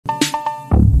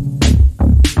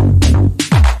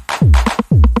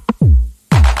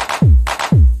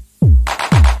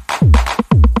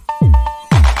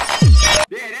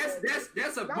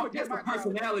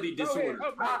personality disorder.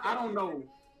 I don't know.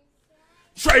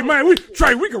 Trae, man, we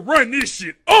can run this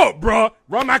shit up, bro.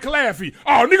 Run my collab feed.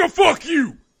 Oh, nigga, fuck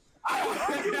you.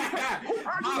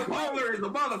 Bipolar is a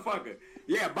motherfucker.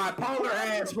 Yeah, bipolar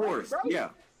ass horse. Yeah.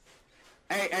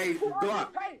 Hey, Glock.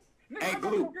 Hey,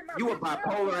 Glue, you a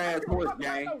bipolar ass horse,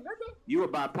 gang. You a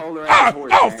bipolar ass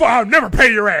horse. I'll never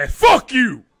pay your ass. Fuck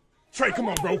you. Trae, come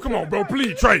on, bro.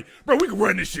 Please, Trae. Bro, we can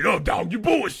run this shit up, dog. You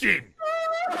bullshitting.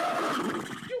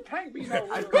 You can't be no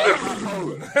real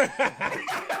bipolar.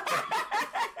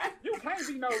 You can't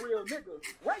be no real nigga.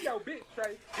 Where your bitch,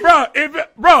 Trae?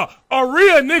 Bro, a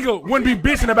real nigga wouldn't be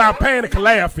bitching about paying a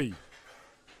collab fee.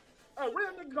 A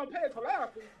real nigga gonna pay a collab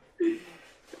fee.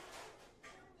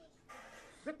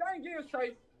 The thing is,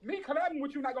 Trae, me collabing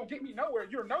with you not gonna get me nowhere.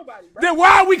 You're nobody, bro. Then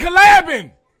why are we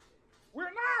collabing? We're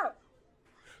not.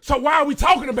 So why are we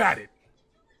talking about it?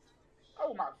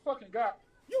 Oh my fucking God.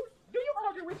 Do you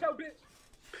argue with your bitch?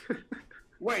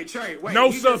 Wait, Trae, wait. No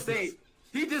substance.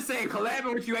 He just saying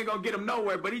collabing with you ain't gonna get him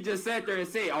nowhere, but he just sat there and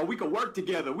said, "Oh, we can work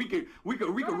together. We can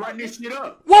run this shit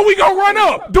up." What we gonna run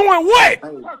up? Doing what?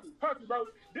 Puffy, bro.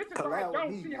 This is why I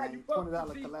don't see how you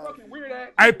fucking weird ass.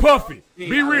 Hey, Puffy,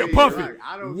 be real, Puffy.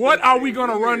 What are we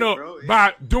gonna run up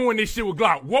by doing this shit with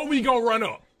Glock? What we gonna run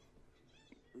up?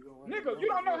 Nigga, you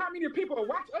don't know how many people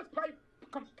watch us play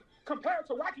compared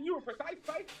to watching you in Precise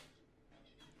play?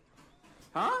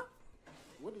 Huh?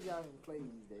 What do y'all even play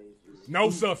these days?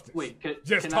 No substance. Wait,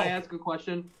 Just can talk. I ask a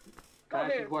question? Can I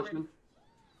ask a question?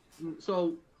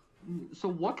 So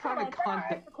what kind of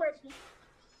content?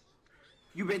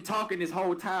 You've been talking this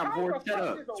whole time, boy. Shut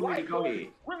up. Sweeney, go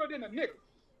ahead. Realer than a nigga.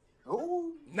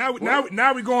 Oh. Now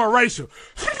we going racial.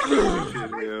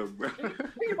 Yeah, bro.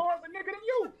 He more of a nigga than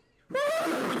you.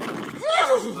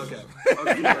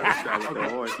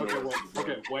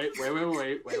 Okay, wait.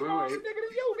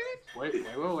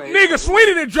 Nigga,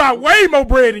 Sweeney done dropped way more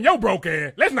bread than your broke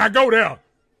ass. Let's not go there.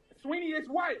 Sweeney is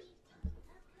white.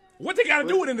 What they got to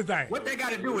do with anything? What they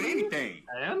got to do with anything?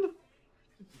 And?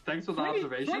 Thanks for the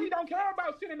observation. Sweeney don't care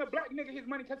about sending a black nigga his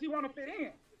money because he want to fit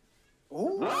in.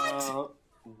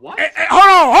 What? Hey,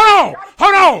 hold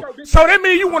on. So that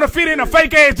means you want to fit in a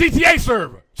fake ass GTA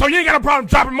server. So you ain't got a problem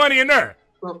dropping money in there.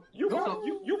 You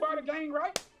bought a game,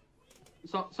 right?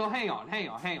 So hang on.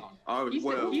 Oh, He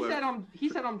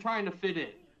said I'm trying to fit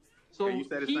in. So you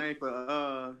said the same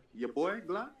for your boy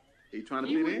Glock? He trying to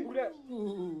fit in?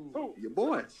 Who? Your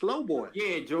boy, slow boy.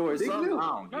 Yeah, George.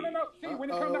 No. See, when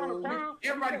it comes down to Prime,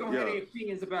 everybody gonna have their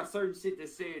opinions about certain shit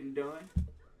that's said and done.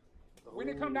 When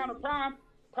it comes down to Prime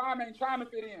ain't trying to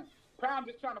fit in. Prime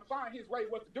just trying to find his way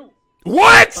what to do.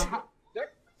 What?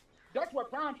 That's what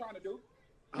Prime trying to do.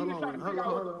 Hold on.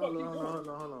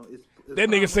 That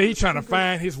nigga say he trying to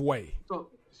find his way. So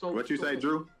what you say,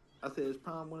 Drew? I said, is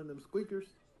Prime one of them squeakers?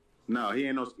 No, he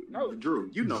ain't no. Drew,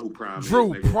 you know who Prime is. Drew,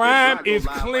 Nigga. Prime is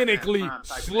clinically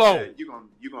slow.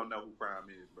 You gonna know who Prime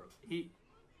is, bro.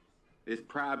 It's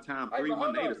Prime Time 318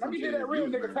 or Let some me hear shit. that real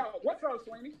nigga talk. What's up,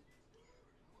 Sweeney?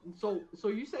 So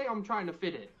you say I'm trying to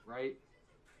fit in, right?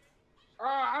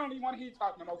 I don't even want to hear you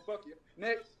talk no more. Fuck you.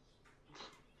 Next.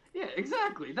 Yeah,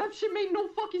 exactly. That shit made no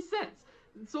fucking sense.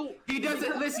 So he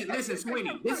doesn't listen,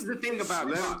 Sweeney. This is the thing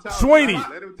about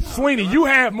Sweeney, you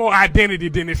have more identity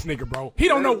than this nigga, bro. He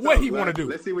don't know what he want to do.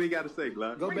 Let's see what he got to say,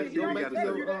 Glock. Go back to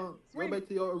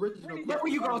your original. What were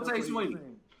you gonna say, Sweeney?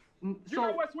 You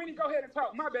know what, Sweeney? Go ahead and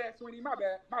talk. My bad, Sweeney. My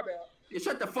bad. Yeah,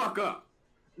 shut the fuck up.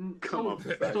 Come on.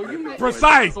 So you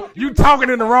Precise. You talking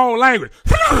in the wrong language.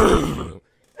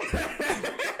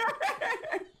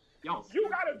 You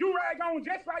got a do-rag on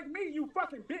just like me, you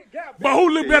fucking big gap. But who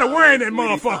look better wearing that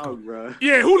motherfucker?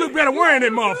 Yeah, who look better wearing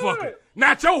that motherfucker?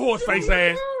 Not your horse face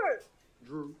ass.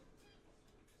 Drew.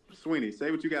 Sweeney, say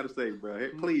what you got to say, bro. Hey,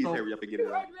 please hurry up and get it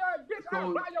out.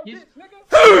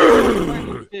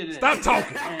 Stop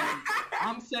talking. And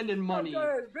I'm sending money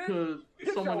to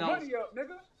someone else.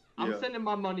 I'm sending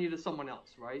my money to someone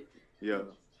else, right? Yeah.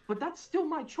 But that's still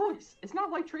my choice. It's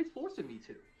not like Trae's forcing me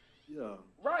to. Yeah.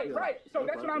 Right. So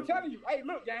that's what I'm telling you. Hey,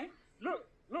 look, gang. Look,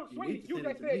 Sweeney, you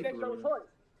just said that's your choice.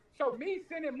 So me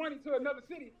sending money to another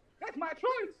city, that's my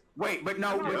choice. Wait, but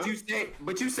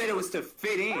you said it was to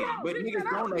fit in. But niggas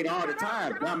donate all the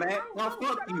time, dumbass. Well,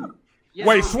 fuck you. Yeah,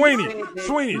 wait, Sweeney.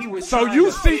 So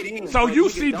you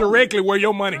see directly where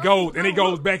your money goes, and it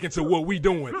goes back into what we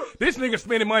doing. This nigga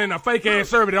spending money in a fake ass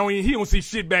server that he don't see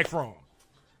shit back from.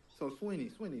 So Sweeney,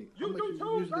 you how much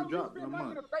you usually drop in a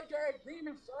month?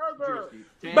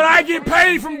 But I get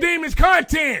paid from Demon's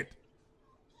content.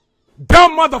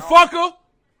 Dumb motherfucker.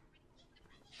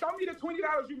 Show me the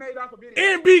 $20 you made off a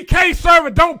video. NBK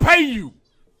server don't pay you.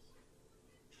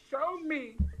 Show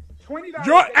me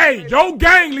 $20. Your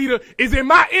gang leader is in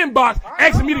my inbox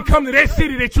asking me to come to that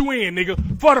city that you in,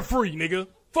 nigga, for the free, nigga.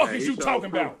 Fuck is you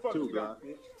talking about?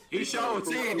 He showed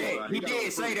saying that. He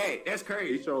did say that. That's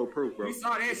crazy. He showed proof, bro. We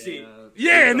saw that shit.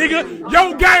 Yeah, nigga.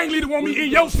 Your gang leader want me in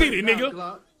your city,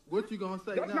 nigga. What you gonna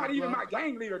say? That's not even my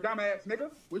gang leader, dumbass nigga.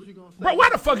 What you gonna say? Bro, why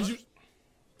the fuck is you?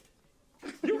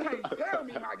 You can't tell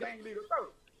me my gang leader.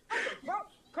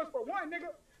 Cause for one, nigga,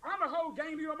 I'm a whole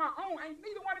gang leader on my own. Ain't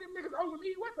neither one of them niggas over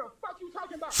me. What the fuck you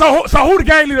talking about? So who the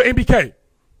gang leader MBK?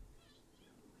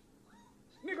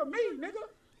 Nigga, me, nigga.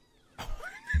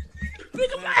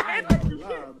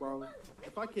 Nigga, bro.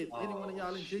 If I catch any one of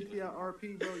y'all in GTI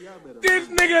RP, bro, y'all better. This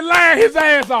nigga lying his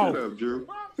ass off. Shut up, Drew.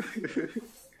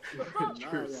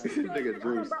 Nigga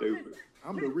Drew stupid.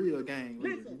 I'm the real gang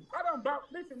leader.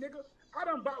 Listen, nigga. I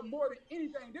done bought more than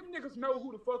anything. Them niggas know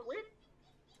who to fuck with.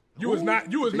 You was not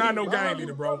no gang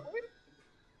leader, bro.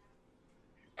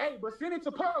 Hey, but send it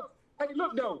to Puff. Hey,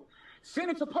 look though. Send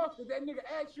it to Puff. Did that nigga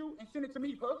ask you and send it to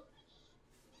me, Puff?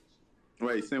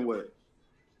 Wait, send what?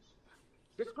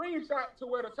 The screenshot to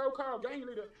where the so-called gang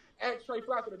leader asked Trae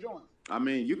Fly to the joint. I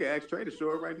mean, you can ask Trae to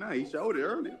show it right now. He showed it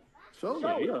earlier. Show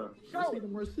it, yeah. Let's see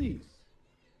them receipts.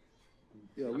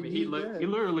 Yeah, I mean, he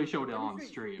literally showed it on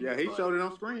stream. Yeah, he showed it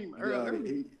on stream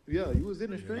earlier. Yeah, he was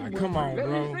in the stream. Like, come on,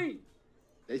 bro.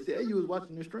 They said you was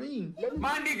watching the stream.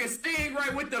 My nigga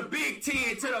Stingray with the Big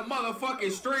 10 to the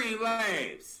motherfucking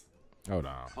Streamlabs. Hold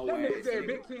on. That nigga said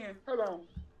Big 10. Hold on.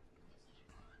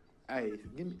 Hey,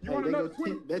 give me.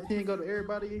 Hey, that 10 go to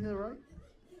everybody in here, right?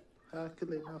 I could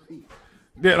let my feet.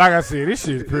 Yeah, like I said, this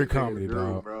shit is pure comedy,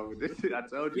 dog. Bro, this shit, I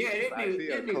told you. Yeah,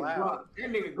 that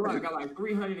nigga Glock got like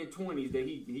 320s that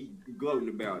he gloating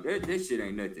about. That shit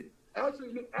ain't nothing. Actually,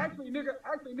 nigga,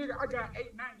 I got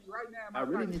 890 right now. I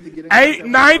really need to get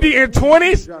 890 and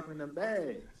 20s? Dropping them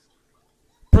bags.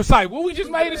 Precise. What we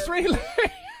just made a stream.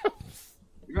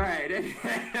 Right.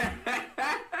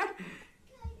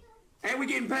 Ain't we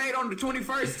getting paid on the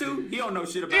 21st too? He don't know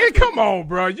shit about that. Come on,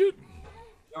 bro. You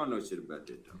don't know shit about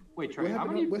that though. Wait, Trae,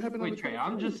 Trae,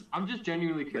 I'm just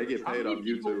genuinely curious. They get paid on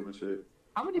YouTube and shit.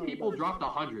 How many people dropped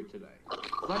 100 today?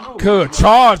 Cause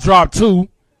Charles dropped 2.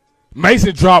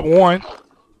 Mason dropped 1.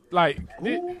 Like,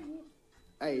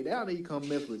 hey, y'all need to come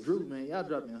mess with Drew, man. Y'all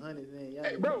dropping 100, man. Y'all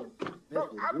hey, bro,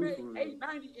 I made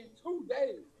 890 in 2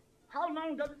 days. How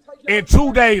long does it take? In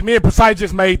 2 days, me and Precise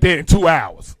just made that in 2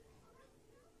 hours.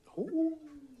 Ooh.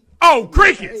 Oh,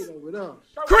 crickets!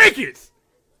 Crickets!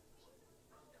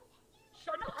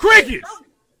 Crickets!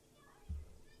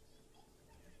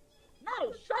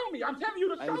 No, show me. I'm telling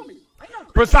you to show me.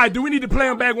 Precise, do we need to play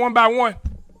them back one by one?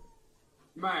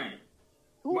 Man,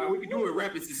 we can do it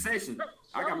rapid succession.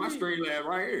 I got my Streamlab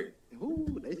right here.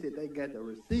 Ooh, they said they got the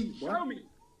receipt, boy. Show me.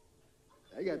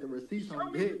 They got the receipts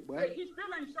on deck, boy. Hey, he still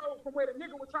ain't showed from where the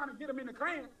nigga was trying to get him in the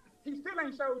clan. He still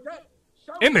ain't showed that.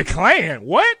 In the clan?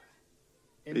 What?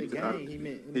 In the gang, he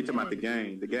meant. He talking about the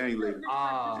gang leader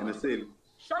in the city.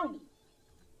 Show me.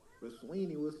 But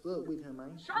Sweeney, what's up with him,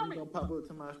 man? Show me. You gonna pop up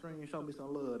to my stream and show me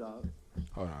some love, dog.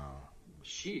 Hold on.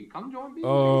 Shit, come join me. Who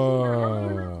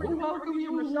welcome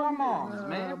you with your moms,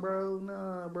 man? Nah, bro.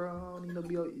 I don't need to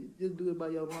be. Just do it by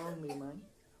your lonely, man.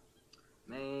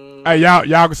 Man. Hey,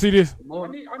 y'all can see this? I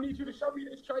need you to show me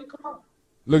this, Trae. Come on.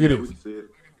 Look at We this. can see it.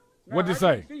 What'd it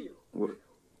say?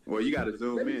 Well, you gotta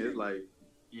zoom in. It's like.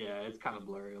 Yeah, it's kind of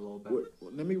blurry a little bit.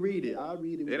 Let me read it. I'll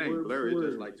read it. It ain't blurry. It's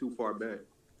just like too far back.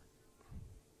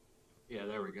 Yeah,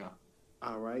 there we go.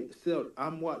 All right. So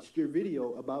I'm watched your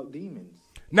video about demons.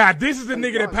 Now this is the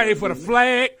nigga that paid for the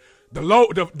flag,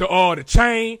 the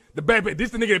chain, the baby.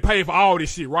 This is the nigga that paid for all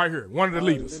this shit right here. One of the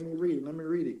leaders. Let me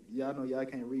read it. Y'all know y'all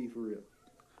can't read for real.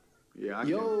 Yeah.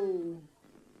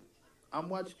 I'm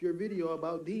watching your video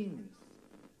about demons.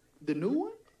 The new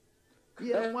one?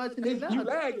 Yeah, I'm watching it now. You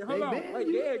lagging. Hold on.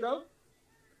 Wait, there you go.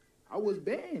 I was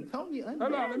banned. Tony unbanned.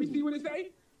 Hold on. Let me see what it say.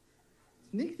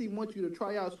 Nixie wants you to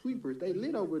try out sweepers. They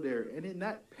lit over there and it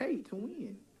not pay to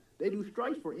win. They do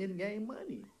strikes for in-game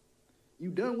money. You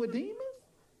done with demons?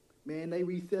 Man, they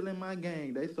reselling my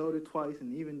gang. They sold it twice,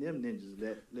 and even them ninjas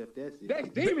left that shit. That's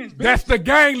demons, bitch. That's the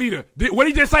gang leader. What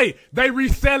did he just say? They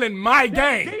reselling my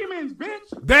gang. Demons,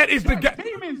 bitch. That is the gang.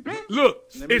 Demons, bitch. Look,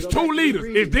 it's 2 leaders.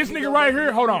 Is this nigga right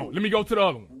here? Hold on. Let me go to the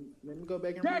other one. Let me go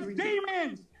back and That's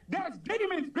demons. That's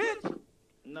demons, bitch.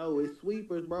 No, it's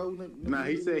sweepers, bro. Nah,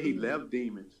 he said he left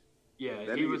demons. Yeah,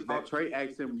 that he was. That Trae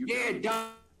asked him.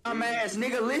 Dumbass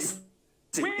nigga, listen.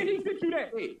 When he sent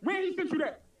you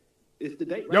that? It's the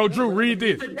date. Yo, Drew, read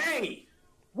this. Today.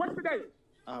 What's the date?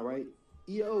 All right.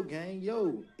 Yo, gang,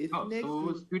 it's next. So it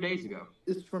was 2 days ago.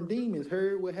 It's from Demons.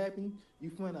 Heard what happened? You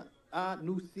from a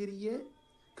new city yet?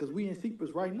 Because we in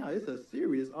secrets right now. It's a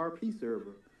serious RP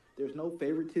server. There's no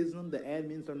favoritism. The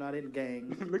admins are not in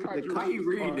gangs. Why you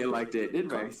reading it like that,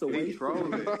 didn't I? He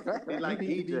trolling. He like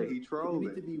EJ. He trolling. You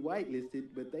need to be whitelisted,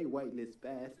 but they whitelist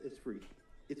fast as free.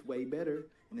 It's way better.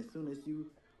 And as soon as you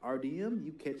RDM,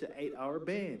 you catch an 8-hour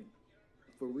ban.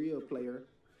 For real, player.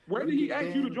 Where did he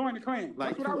ask you to join the clan?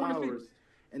 Like That's what 2 I want to hours. see.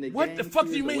 And the What the gang fuck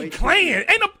do you clears mean away clan?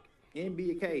 Ain't no.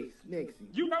 NBK, Nexy.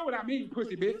 You know what I mean,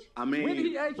 pussy bitch. I mean, when did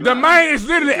he ask you The man is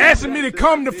literally asking me to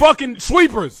come to fucking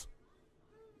sweepers.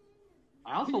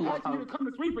 I also he know asked how. you to come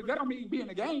to sweepers. That don't mean be in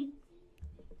the game.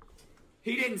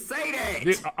 He didn't say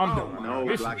that. I'm done. no,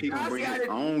 This like he nigga- gonna bring his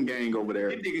own gang over there.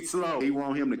 That nigga slow. He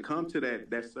want him to come to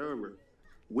that server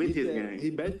with his gang. He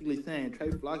basically saying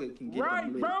Trae Flocka can get Right,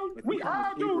 them lit. bro. If We he come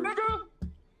all to do, Sweepers, nigga.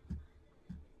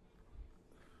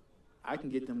 I can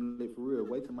get them lit for real.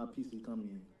 Wait till my PC come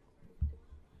in.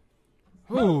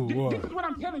 Ooh, This boy. is what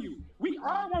I'm telling you. We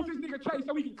all want this nigga Trae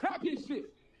so we can clap his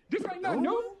shit. This ain't nothing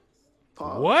new.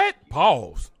 What?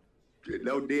 Pause.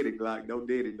 No did it, Glock. No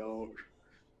did it, dog.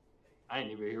 I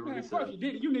ain't even hear what Man, he fuck said. you,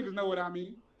 did it. You niggas know what I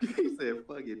mean. He said,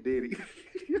 "Fuck it, did he?"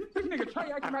 This nigga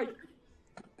Trae acting like.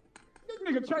 This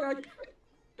nigga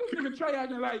Trae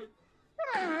acting like.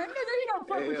 Man, nigga, he don't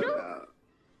fuck with Hell you. nah.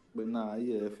 But nah,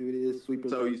 yeah, if it is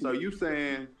sweepers. So you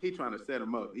saying he trying to set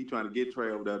him up? He trying to get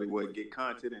Trae over there to what, get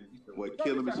content and what,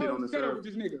 kill him and shit on the Set up server? with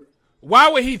this nigga. Why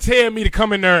would he tell me to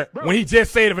come in there when he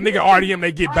just said if a nigga RDM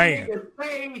they get banned?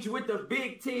 Stage with the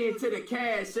Big 10 to the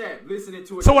Cash App, listening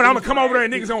to it. So what? I'm gonna come over there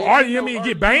and niggas gonna RDM me and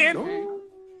get banned? Ooh,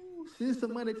 send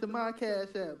some money to my Cash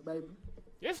App, baby.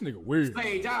 This nigga weird.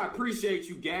 Stage, I appreciate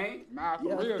you, gang. Nah, for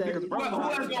Yeah, real, Stage. niggas. Who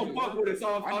else gonna fuck with us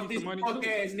off I need this some money, fuck too.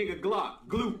 ass nigga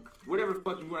Glock, whatever the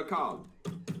fuck you wanna call him?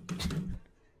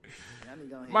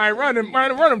 Man, run them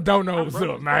donos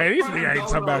up, man. These niggas ain't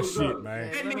talking about shit,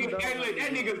 man. That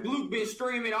nigga Gloop been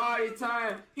streaming all this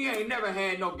time. He ain't never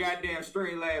had no goddamn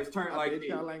Streamlabs turn I like bet this.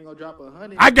 y'all ain't gonna drop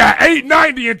 100. I got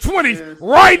 890 and 20s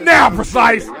right now,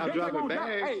 precise. Y'all dropping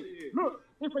bags. Hey, look,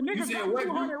 if a nigga You said drop what?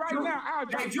 200 right now, I'll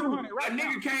drop Hey, Drew, 200 right a now.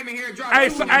 nigga came in here and dropped Hey,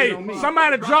 200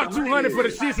 somebody drop 200 for the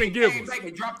shits and giggles.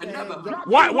 Dropped another.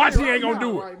 Watch he ain't gonna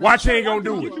do it. Watch he ain't gonna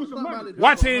do it.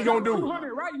 Watch he ain't gonna do it.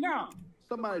 200 right now.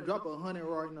 Somebody drop 100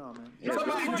 right now, man.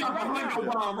 Somebody drop a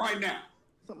 100 bomb right now.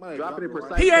 Somebody Drop it in right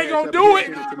precise. He ain't gonna cash do app it.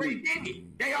 and send to me.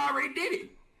 They already did it.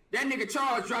 That nigga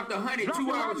Charles dropped 100 Drop 2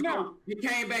 it right hours now. ago. He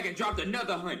came back and dropped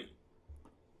another 100.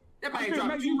 That man I'm finna dropped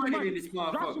make you some 200 in money. this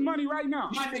Drop some motherfucker. money right now.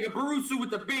 My nigga Barusu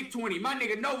with the big 20. My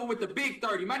nigga Nova with the big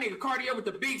 30. My nigga Cartier with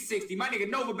the big 60. My nigga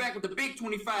Nova back with the big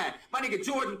 25. My nigga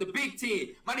George with the big 10.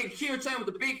 My nigga Kier Chain with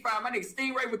the big 5. My nigga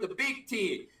Stingray with the big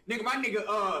 10. Nigga, my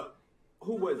nigga,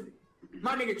 who was it?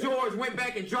 My nigga George went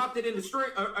back and dropped it in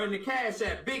the Cash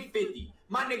App, big 50.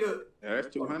 My nigga. Yeah,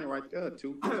 that's 200 right there.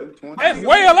 220. That's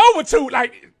well over 2.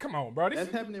 Like, come on, bro.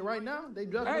 That's happening right now. They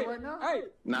dropping Hey, it right now. hey,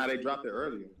 Nah, they dropped it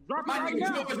earlier. drop it My right nigga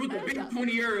now. George with the big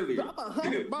 20 earlier. Drop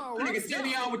 100 ball My right nigga now.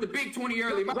 Simeon with the big 20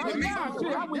 early. My Right nigga now, Mason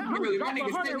shit, I with the would big early. My drop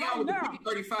nigga 100 Simeon right with the now. big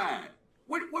 35.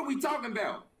 What we talking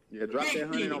about? Yeah, drop that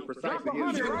 100 on precise Drop and hit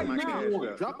 100 me right my now. cash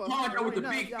app. Drop 100 Honda with the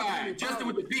right big now. 5. Justin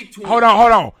with the big 20. Hold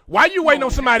on. Why you waiting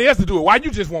on somebody else to do it? Why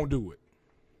you just won't do it?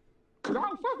 Cause I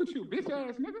don't fuck with you, bitch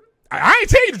ass nigga. I ain't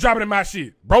tell you to drop it in my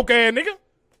shit. Broke ass nigga.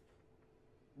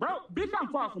 Bro, bitch, I'm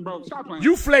far from broke. Stop playing.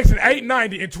 You flexing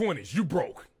 890 and 20s. You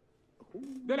broke.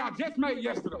 That I just made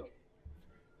yesterday.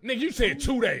 Nigga, you said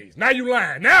 2 days. Now you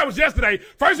lying. Now it was yesterday.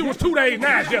 First it was 2 days.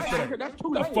 Now it's yesterday. That's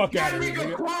 2 The days. fuck That out of here,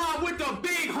 nigga nigga. Quan with the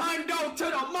big hundo to the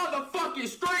motherfucking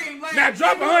stream. Now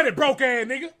drop 100, broke ass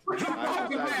nigga. What you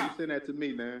talking You about? send that to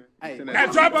me, man. Hey, Send that Now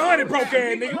to drop me. 100, broke ass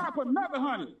nigga. Drop another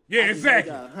 100. Yeah,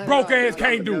 exactly. Broke ass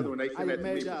can't Another do one, it. they I send that just to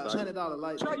me. made y'all precise. $100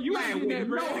 light. Trey, you Man, ain't getting that with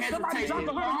no bread. Somebody hesitation,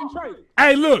 drop 100 and trade.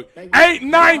 Hey, look,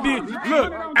 890,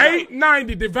 look,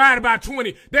 890 divided by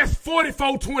 20, that's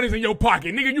 44 20s in your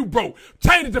pocket. Nigga, you broke.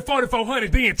 Change it to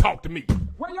 4,400, then talk to me.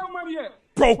 Where your money at?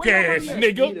 Broke Where your ass money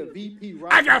at? nigga.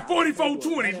 I got 44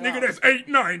 20s, nigga, that's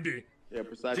 890. Yeah,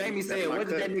 precise. Jamie said, wasn't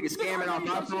that nigga scamming off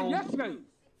my That shit phone? yesterday.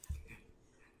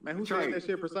 Man, who Trey. said that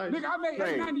shit precise? Nigga, I made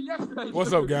Trey. 890 yesterday.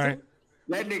 What's up, gang?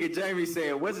 That nigga Jamie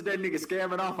said, wasn't that nigga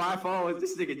scamming off iPhones?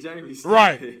 This nigga Jamie said.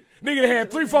 Right. Nigga that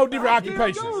had 3-4 different I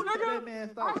occupations. still do,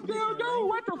 nigga. I still do.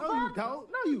 What the No, you fuck? don't.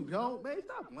 No, you don't, man.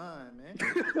 Stop lying, man.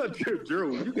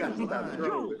 Drew, you got to stop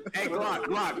trolling. Hey,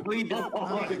 Glock, please don't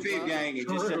leave the fit gang and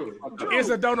just shut the fuck up. It's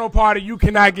a dono party. You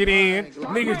cannot get in.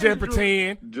 Niggas just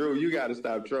pretend. Drew, you got to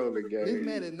stop trolling, gang. This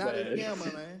man is not a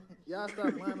scammer, man. Y'all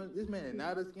stop lying. This man is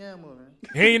not a scammer, man.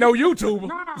 He ain't no YouTuber.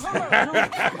 Nah, hold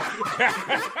up,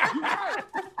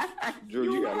 Drew,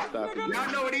 you got to stop it.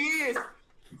 Y'all know what he is.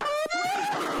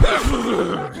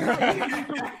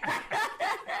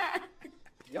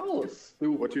 Y'all are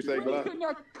stupid. What you say, He's Glock? sitting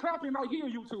there clapping like he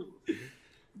on YouTube.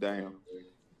 Damn.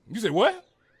 You said what?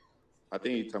 I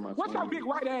think he's talking about. What's your big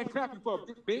white ass clapping for,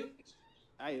 bitch?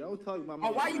 Hey, don't talk about.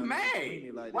 Oh, why you mad?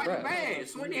 Like Why that. you mad?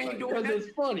 Sweeney ain't doing Because that.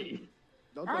 it's funny.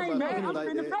 Don't talk I ain't about mad. Sweeney I'm like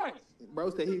spending that. facts. Bro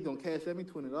said he's gonna cash at me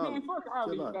 $20. Man, fuck all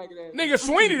these Chill out. faggot ass. Nigga,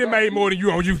 Sweeney done made more than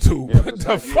you on YouTube. Yeah, What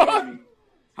the fuck?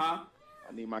 Huh?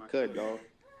 I need my cut, dog.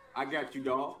 I got you,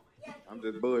 dog. I'm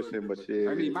just bullshitting, but shit.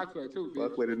 I need my cut too, bitch.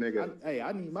 Fuck with a nigga.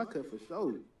 I need my cut for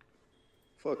sure.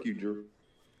 Fuck you, Drew.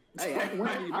 Hey,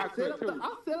 I set up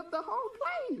the whole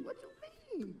play. What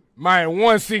you mean? Man, Hey,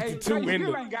 162 Trae in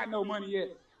still the. ain't got no money yet.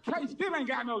 Trae still ain't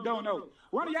got no dono.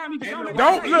 One of y'all need to donate.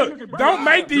 Don't look. Don't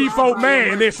make these folk mad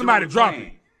and then somebody drop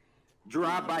it. Drew,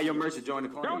 I'll buy your merch to join the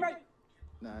clan. Donate.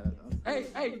 Nah,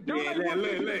 Hey, donate Yeah,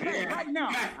 $150 right now.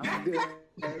 I'm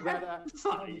good, brother.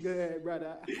 I'm good,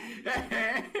 brother.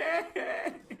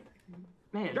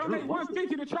 Man, Donate Drew, what's $150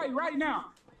 to Trae right now.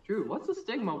 Drew, what's the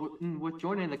stigma with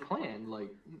joining the clan? Like,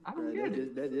 I don't get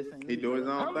it. That just ain't He doing his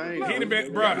own thing. He done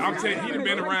been, bro. I'm telling you, he done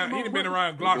been around. He done been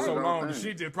around Glock so long. The Thing.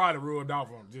 shit just probably rubbed off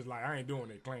on him. Just like I ain't doing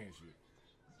that clan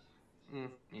shit.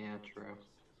 Yeah, true.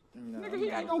 No, Nigga, he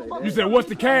ain't I'm gonna not fuck gonna You say said, "What's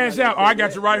the cash out?" Oh, I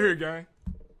got you right here, gang.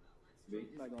 that.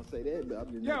 I'm not gonna say that, but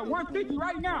I'm just Yeah, not that 150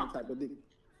 right now. type of nigga.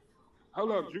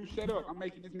 Hold up, Drew, shut up. I'm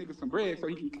making this nigga some bread so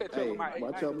he can catch up Hey, with my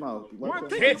watch your mouth.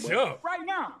 Catch up, right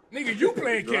now. nigga. You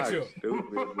playing catch up?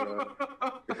 Stupid, bro.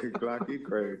 Glock, you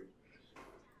crazy.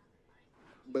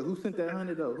 But who sent that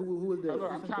 100 though? Who was that? Hold up,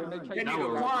 Who I'm sent trying to that make 100? That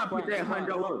nigga Quan put that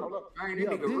 $100 up. Man, that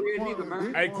nigga real nigga,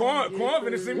 man. Hey, Quan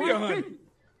finna send me 100.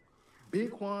 Big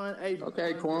Quan, hey.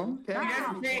 Okay, Quan.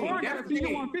 That's the thing. That's the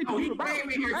thing. Oh, he came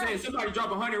in here saying somebody drop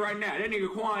 100 right now. That nigga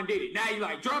Quan did it. Now you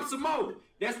like drop some more.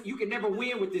 You can never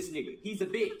win with this nigga. He's a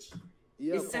bitch.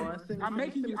 Yeah, It's Quan, send I'm me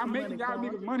making some money, y'all Quan.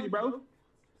 niggas money, bro.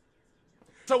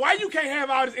 So why you can't have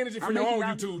all this energy for I'm your making own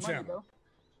y'all YouTube niggas money, channel? bro.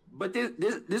 But this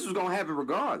was gonna happen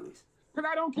regardless. Cause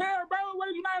I don't care, bro. What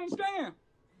do you not understand?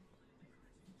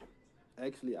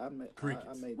 Actually, I made.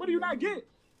 I made. What do you not get?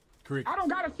 Cricket. I don't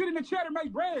gotta sit in the chair to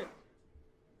make bread.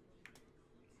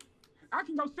 I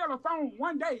can go sell a phone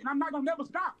one day, and I'm not gonna never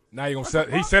stop. Now you gonna sell?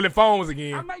 He's selling phones I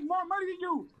again. make more money than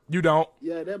you. You don't.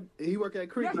 Yeah, he work at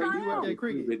cricket. Yes, I He work am. at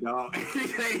cricket. Dog.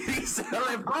 He's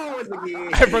selling phones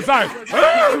again. Hey, precise.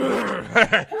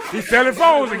 He's selling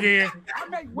phones again. I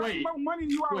make way more money than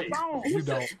you off phone. You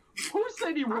don't. Who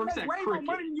said he I make make way more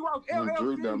money than you off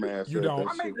Drew LLC. dumbass. You said don't. that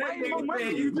I make shit. way more money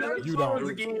than you. Jay. You don't.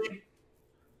 Again.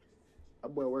 I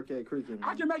boy work at cricket.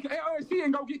 I can make an LLC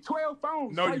and go get 12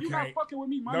 phones. No, so you you can't. not fucking with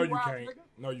me No, money you wise, can't. nigga.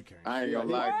 No, you can't. I ain't gonna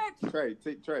lie. What?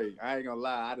 Trae, I ain't gonna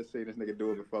lie. I just seen this nigga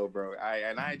do it before, bro.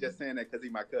 And I ain't just saying that because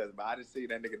he my cousin, but I just seen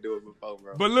that nigga do it before,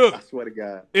 bro. But look, I swear to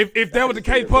God. if that was the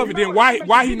case, Puffy, then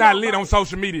why he not lit on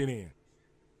social media then?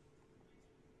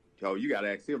 Yo, you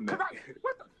gotta ask him that.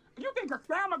 You think a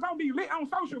scammer gonna be lit on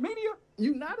social media?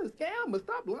 You not a scammer.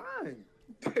 Stop lying.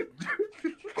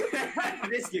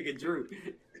 This nigga Drew.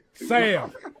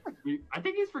 Sam. I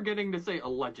think he's forgetting to say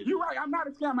alleged. You right, I'm not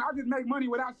a scammer. I just make money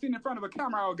without sitting in front of a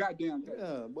camera all goddamn day.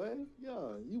 Yeah, boy. Yeah,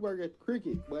 you work at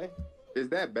cricket, boy. Is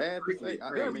that bad to say?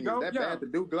 I mean, is that bad to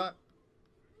do, Glock?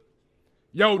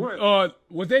 Yo, What?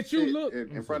 was that you? Shit, Look.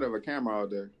 in front of a camera all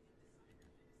day.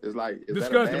 It's like is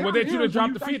Disgusting. That Was bad? that you that dropped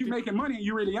you the think 50? You making money and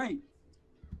you really ain't.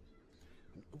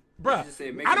 Bruh, just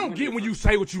said making I don't money. get when you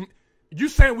say what you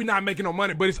saying we not making no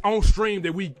money, but it's on stream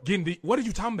that we getting the. What are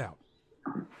you talking about?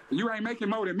 You ain't making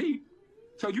more than me,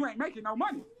 so you ain't making no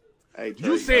money. Hey, Trae,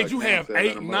 You said you Cam have said let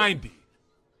him up. $890.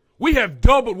 We have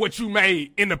doubled what you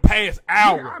made in the past Yeah, I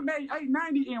hour. made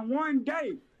 $890 in one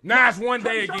day. Now it's one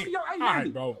day Show me again. your All 890.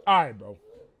 right, bro. All right, bro.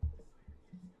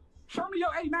 Show me your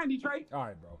 $890, Trae. All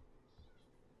right, bro.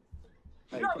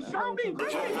 Show me.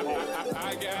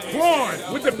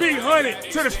 Quan with the big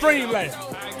 100 to the stream lane.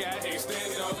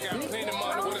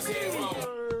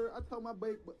 I told my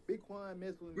big Quan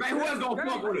mess with me. Man, who else gonna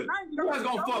fuck with it? Who else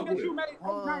gonna fuck with it?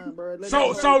 Quan, bro, let me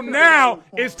So go. now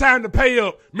it's time to pay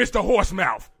up Mr.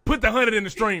 Horsemouth. Put the 100 in the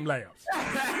stream labs.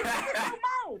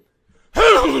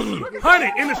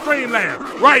 100 in the stream labs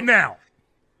right now.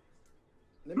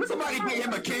 Somebody get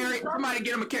him a carrot. Somebody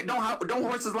get him a carrot. Don't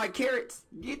horses like carrots?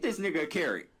 Get this nigga a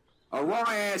carrot. A raw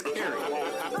ass carrot.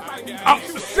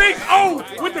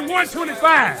 6-0 with the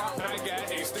 125.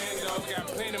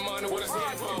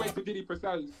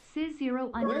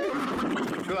 C0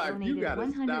 Glock, you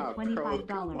gotta stop, bro. $125.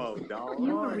 Come on, dog.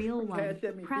 You a real one. Cash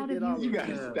at me Proud of $50. you. You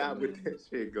gotta stop with that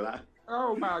shit, Glock.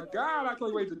 Oh my God, I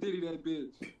can't wait to Diddy that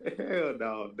bitch. Hell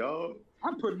no, dog.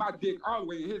 I'm putting my dick all the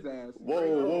way in his ass.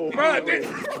 Whoa.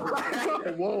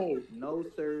 Whoa. No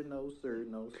sir, no sir,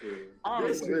 no sir. All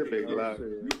This the is way. big lie.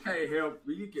 You can't help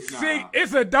it. You can. See,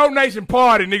 it's a donation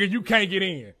party, nigga. You can't get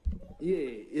in. Yeah,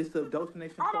 it's a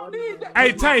donation I don't party. need that.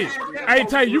 Hey,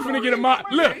 Tay, you finna get a mod.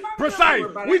 Look, Precise,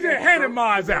 we just handed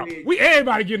mods out. We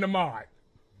everybody getting a mod.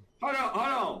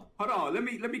 Hold on. Let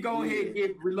me go ahead and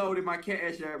get reloaded my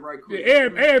cash app right quick. Yeah,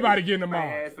 everybody getting a My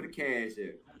mod. ass for the cash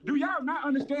app. Do y'all not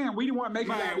understand? We the one making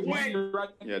all this money right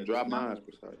now. Yeah, drop mine,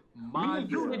 Precise. Me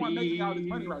and you the one making all this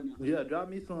money right now. Yeah, drop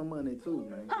me some money too,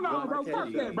 man. Hold on, bro.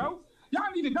 Fuck that, bro.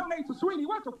 Y'all need to donate to Sweeney.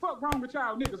 What the fuck wrong with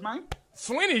y'all niggas, man?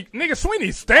 Sweeney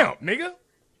stamped, nigga.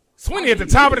 Sweeney at the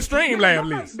top of the Streamyard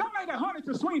list. Donate 100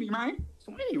 to Sweeney, man.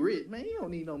 Sweeney rich, man. He don't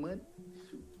need no money.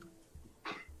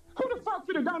 Who the fuck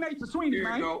finna donate to Sweeney, There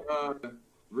man? you go.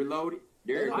 Reloaded.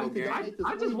 There you go, gang.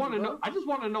 I just want to know. I just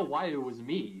want to know why it was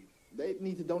me. They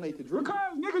need to donate to Drew.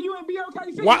 Because nigga, you ain't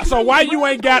BOKC. So why you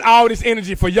ain't got all this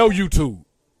energy for your YouTube?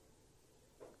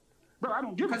 Bro, I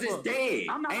don't give a fuck. Because it's dead.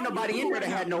 Ain't nobody in there that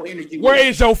had no energy. Where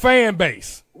is your fan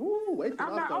base? Ooh, wait till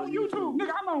I'm I not start on YouTube,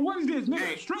 nigga. I'm on, what is this, nigga?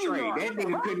 Hey, Trae, Streamyard. that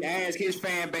nigga couldn't ask his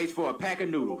fan base for a pack of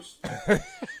noodles.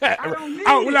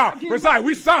 Oh, no, Precise,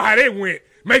 we saw how they went.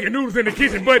 Making noodles in the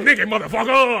kitchen, but nigga,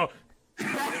 motherfucker.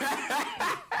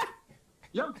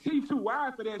 Your teeth too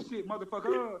wide for that shit,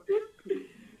 motherfucker.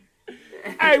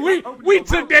 Hey, we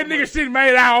took that nigga shit and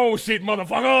made our own shit,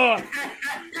 motherfucker.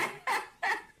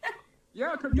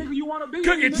 Yeah, cause nigga, you wanna be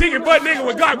Cooking me, chicken nigga. butt nigga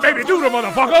with God baby doodle,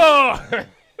 motherfucker.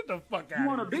 Get the fuck You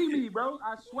wanna out. be me, bro?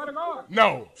 I swear to God.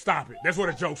 No, stop it. That's where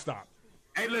the joke stopped.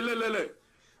 Hey, look.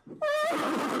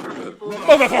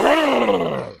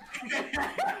 Motherfucker.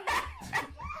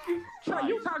 Trey,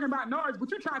 you talking about noise,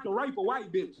 but you tried to rape a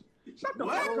white bitch. Shut the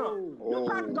fuck up. You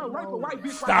tried to go rape a white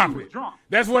bitch while Stop you was it. drunk.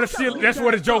 That's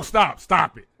where the joke stopped.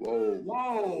 Stop it.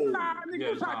 Whoa. Nah,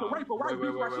 nigga, you tried to rape a white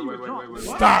bitch while she was drunk.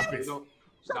 Stop it.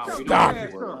 Stop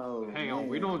it. Hang on,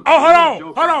 we don't.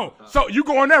 Oh, hold on. So you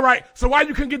going there, right? So why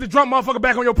you couldn't get the drunk motherfucker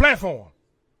back on your platform?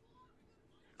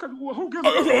 Cause who gives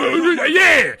a fuck?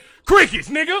 Yeah, crickets,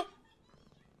 nigga.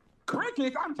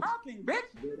 Crickets, I'm talking,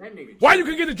 bitch. That nigga. Why you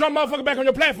couldn't get the drunk motherfucker back on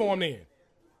your platform then?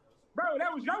 Bro,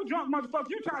 that was your drunk motherfucker.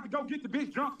 You tried to go get the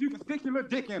bitch drunk so you can stick your little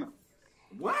dick in her.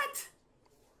 What?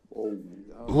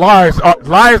 Lies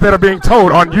that are being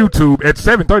told on YouTube at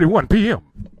 7:31 p.m.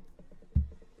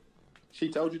 She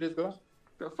told you this, girl?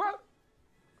 The fuck?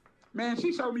 Man,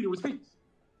 she showed me the receipts.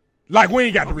 Like we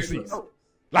ain't got the receipts.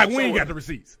 Like we ain't got the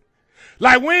receipts.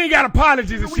 Like we ain't got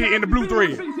apologies and shit in the blue thread.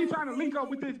 He trying to link up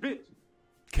with this bitch.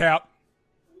 Cap.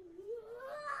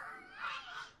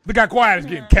 Look how quiet it's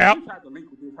getting. Cap. You tried to link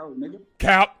with this hoe, nigga.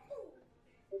 Cap.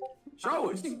 Show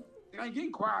us. It ain't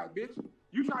getting quiet, bitch.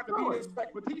 You tried to be this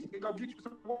expertise and go get you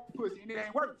some pussy and it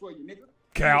ain't working for you, nigga.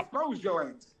 Cap. Expose your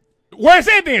ass. Where's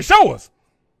that then? Show us.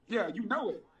 Yeah, you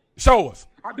know it. Show us.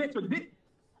 I bet your dick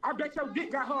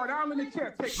got hard all in the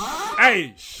chest.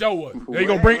 Hey, show us. There you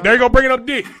go bring it up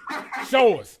dick.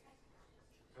 Show us.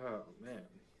 Oh, man.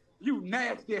 You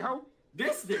nasty hoe.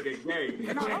 This nigga gay.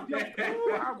 And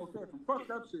I almost said some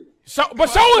fucked up shit. But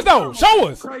show us though. Show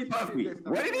us. Crazy shit.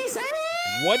 What did he say?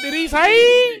 What did he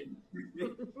say?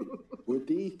 With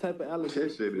these type of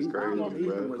allegations, That shit is crazy,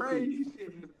 bro. Crazy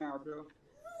shit now, bro.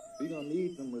 We gonna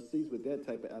need some receipts with that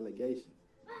type of allegation.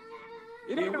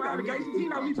 It ain't no allegations. You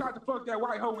know he tried to fuck that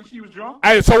white hoe when she was drunk.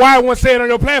 Hey, so why wasn't said on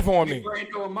your platform then? Brand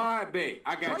new mod bet.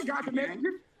 I got Trey you. got the man.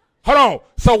 messages. Hold on.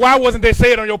 So why wasn't they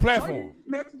said on your platform?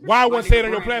 Why wasn't said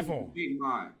on your platform?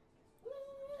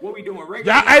 What we doing?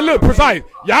 Regular? Y'all, hey, look, Precise.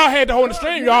 Y'all had to hold the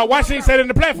stream, y'all. Why she ain't said it in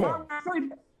the platform?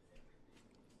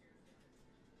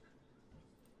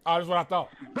 Oh, that's what I thought.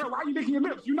 Bro, why you licking your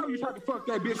lips? You know you tried to fuck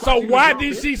that bitch. So why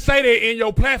did she say that in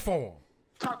your platform?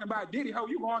 Talking about Diddy hoe,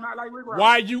 you going out like Rick Ross.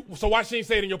 Why she ain't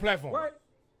say it in your platform? What?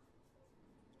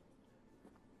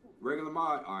 Regular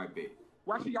mod? All right, bet.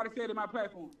 Why she gotta say it in my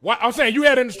platform? Why, I'm saying you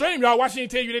had it in the stream, y'all. Why she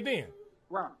ain't tell you that then?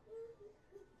 Why?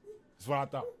 That's what I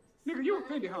thought. Nigga, you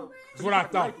offended, huh? That's what I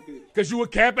thought. Because you a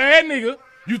cap ass nigga.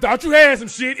 You thought you had some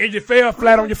shit and you fell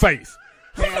flat on your face.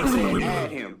 Cam said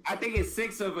add him. I think it's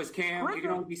 6 of us, Cam. It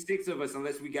can only be 6 of us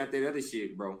unless we got that other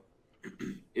shit, bro.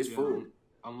 It's full.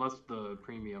 Unless the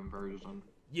premium version.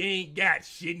 You ain't got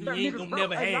shit and you ain't gonna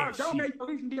never have shit. Donate to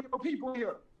these different people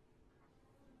here.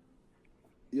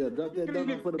 Yeah, drop that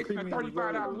down for the premium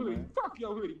 $35 hoodie. version. Fuck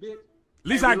your hoodie, bitch. At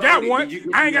least I got one.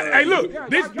 I ain't got. Hey, look,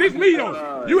 this me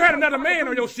though. You had another man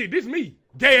on your shit. This me,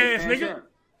 gay ass nigga.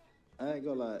 I ain't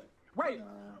gonna lie. Wait,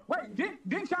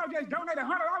 didn't y'all just donate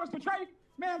 $100 to Trae?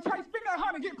 Man, Trae, spend that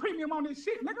 $100, get premium on this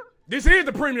shit, nigga. This is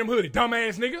the premium hoodie,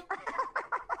 dumbass nigga.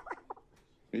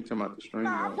 You talking about the stream?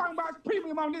 Nah, I'm talking about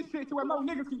premium on this shit to where more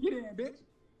niggas can get in, bitch.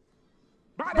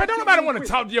 But don't nobody want to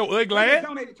talk to your ugly ass.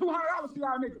 Donated $200 to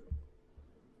y'all niggas.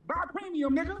 Buy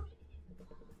premium, nigga.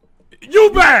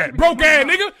 You bad, broke ass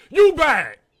nigga. You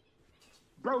bad.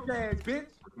 Broke ass bitch.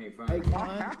 Hey,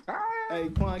 Quan. Hey,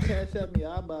 Quan, cash up me.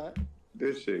 I'll buy it.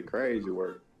 This shit crazy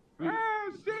work.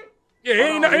 Oh, shit. Yeah,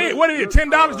 ain't what is it?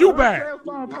 $10? You bad.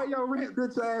 Pay your rent,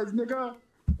 bitch ass nigga.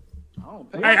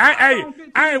 Hey,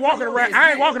 I ain't walking around.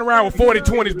 I ain't walking around with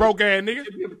 40/20s, broke ass nigga.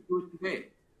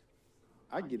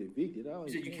 I get evicted.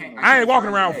 I ain't walking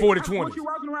around with 40/20s. What you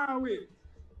walking around with?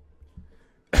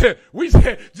 We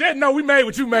just know we made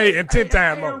what you made and 10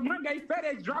 times more. On Monday,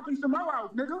 FedEx dropping some more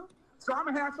out, nigga. So I'm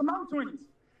gonna have some more 20s.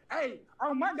 Hey,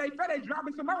 on Monday, FedEx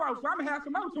dropping some more out, so I'm gonna have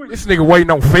some more 20s. This nigga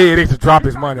waiting on FedEx to drop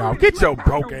his money off. Get your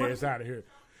broke ass out of here.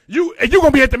 You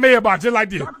gonna be at the mailbox just like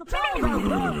this.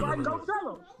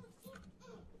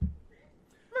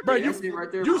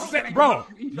 Bro,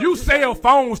 you sell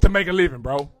phones to make a living,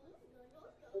 bro.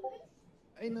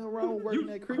 Ain't nothing wrong with working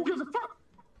that cricket. Who gives a fuck?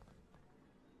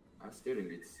 I still didn't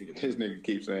get to see the This nigga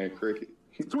keeps saying cricket.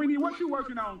 Tweety, what you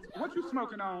working on? What you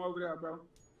smoking on over there, bro?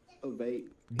 A vape.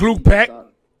 Glue pack.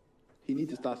 He needs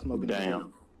to start smoking.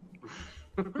 Damn.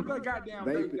 Put that goddamn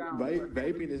vape down.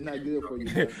 Vaping is not good for you.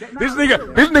 This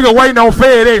nigga waiting on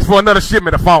FedEx for another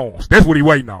shipment of phones. That's what he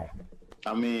waiting on.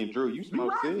 I mean, Drew, you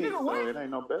smoke cigs, so it ain't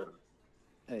no better.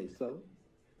 Hey, so?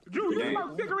 Drew, you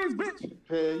smoke cigarettes, bitch?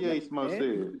 Hell yeah, he smoke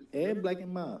cigs. And Black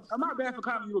and Miles. I'm not bad for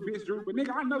calling you a bitch, Drew, but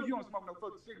nigga, I know you don't smoke no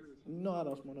fucking cigarettes. No, I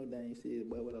don't smoke no dang cigarettes,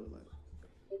 but whatever.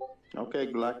 Okay,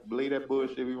 Glock, believe that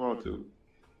bullshit if you want to.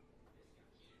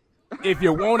 If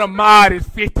you want a mod, it's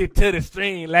 50 to the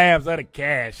stream labs of the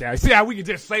cash out. See how we can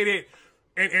just say that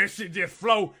and shit just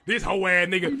flow? This whole ass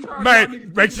nigga.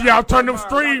 Man, make sure y'all turn them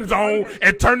streams on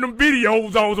and turn them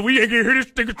videos on so we ain't get hear this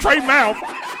nigga Trae mouth.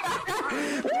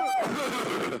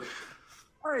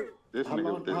 Hey, This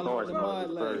nigga with this hard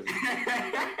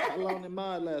How long did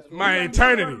mod last? My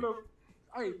eternity.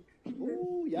 Hey,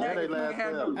 Ooh, Yeah, they last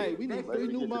forever. Hey, we need 3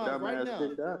 new mods right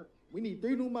now. We need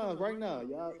 3 new mods right now,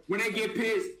 y'all. When they get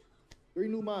pissed, 3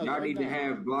 new mods. y'all right need now. to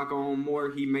have Block on more.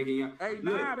 He making y'all. hey,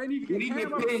 Look, nah, they need to when he get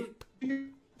pissed,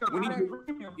 when he get,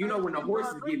 you know when the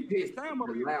horses get pissed, Damn,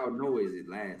 the loud noise it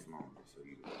lasts longer. So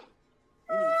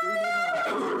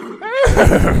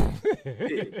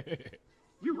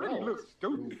you really look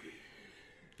stupid.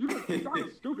 You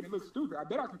look stupid and look stupid. I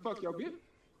bet I can fuck your bitch.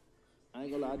 I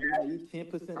ain't gonna lie, I do need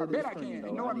 10% I of bet this I stream, can. though.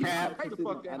 You know I what need I mean? 10% Pay the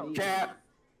fuck that hoe. Cap.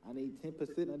 I need 10% of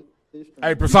this stream.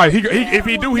 Hey, Precise, if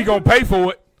he do, he gonna pay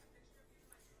for it.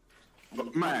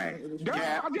 Man,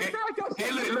 Cap.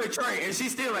 Hey, look, Trae, and she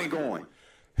still ain't going.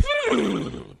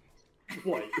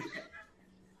 What?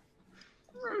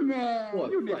 Man,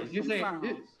 What? you What?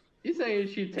 You saying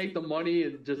she'd take the money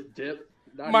and just dip?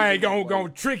 Man, gonna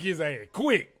trick his ass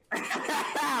quick.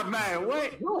 Man,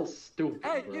 what? You're stupid.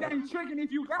 Hey, bro. it ain't tricking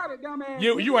if you got it, dumbass.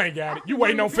 You ain't got it. You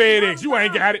waiting on FedEx. You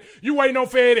ain't got it. You waiting on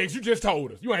FedEx. You just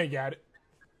told us. You ain't got it.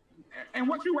 And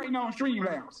what you waiting on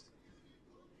Streamyard?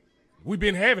 We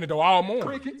been having it though all morning.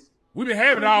 Crickets. We been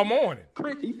having it all morning.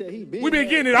 He said he We been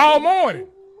getting it all morning.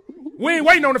 We ain't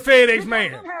waiting on the FedEx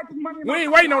man. We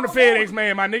ain't waiting on the FedEx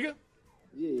man, my nigga.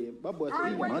 Yeah, my boy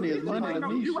said Money is money to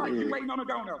me. You right, you Shit. waiting on a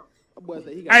donut. My boy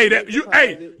said he got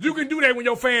You can do that when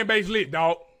your fan base lit,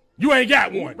 dog. You ain't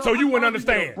got one, so you wouldn't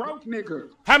understand. Broke nigga.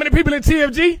 How many people in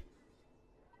TFG?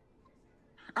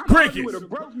 Crickets.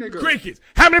 Crickets.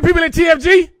 How many people in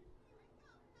TFG?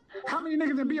 How many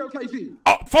niggas in BOKC?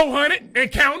 400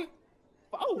 and counting.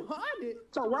 400?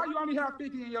 So why you only have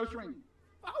 50 in your stream?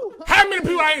 How many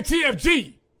people are in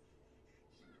TFG?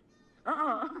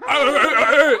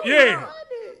 Yeah.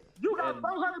 You got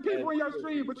 400 people in your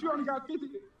stream, but you only got 50.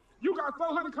 You got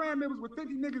 400 clan members with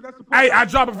 50 niggas that support. Hey, I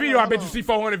drop a video, I bet you see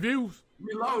 400 views.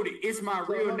 Reloaded. It's my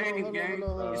real name, gang.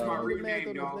 It's my real Let me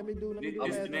name, y'all. do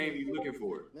It's the name you looking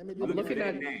for. I'm looking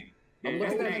at name. I'm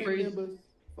That's looking the at name. Trae's.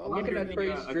 I'm looking at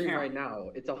Trae's stream account. right now.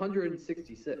 It's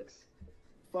 166.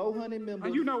 400 members.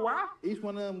 And you know why? Each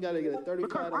one of them got to get a 35.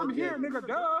 Because I'm here, nigga,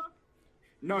 duh.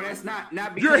 No, that's not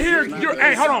because You're here.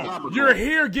 Hey, hold on. topical. You're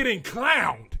here getting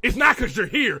clowned. It's not because you're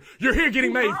here. You're here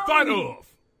getting made fun of.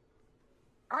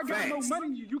 I got no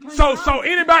money. You can't So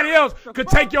anybody else could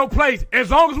take your place.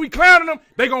 As long as we clowning them,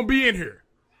 they gonna be in here.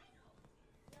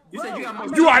 You said you got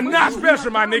more You are not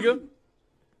special, my nigga.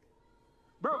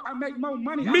 Bro, I make more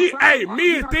money. Me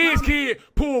and Thiz Kid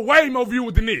pull way more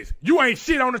viewers than this. You ain't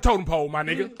shit on the totem pole, my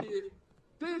nigga.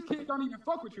 This kid don't even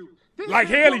fuck with you. This Like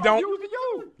kid hell he pull more don't. views than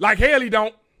you. Like hell he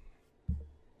don't.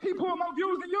 He pull more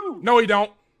views than you. No, he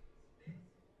don't.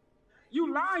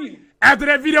 You lying. After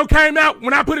that video came out,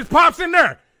 when I put his pops in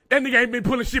there, That nigga ain't been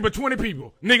pulling shit but 20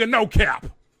 people. Nigga, no cap.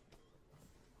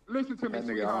 Listen to me, that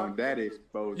nigga on daddy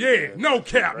exposed. Yeah, no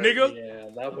cap, nigga. Yeah,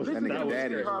 that was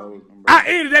daddy exposed. I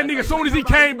ended that nigga as soon as he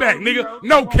came back, nigga.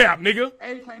 No cap, nigga.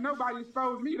 Hey, can't nobody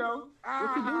expose me though.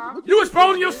 You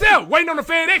exposing yourself, waiting on the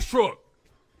FedEx truck.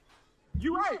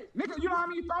 You right, nigga. You know how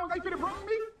many phones they finna bring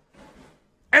me?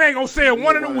 And ain't gonna sell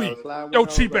one in a week. Yo,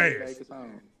 cheap ass.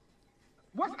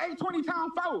 What's 820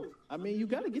 times 4? I mean, you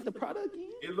gotta get the product in.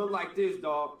 It look like this,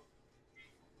 dog.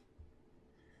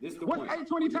 This the What's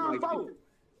 820 times 4?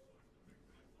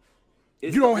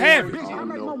 You don't have it. Bitch, I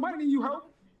make more money than you, ho.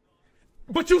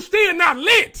 But you still not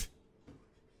lit.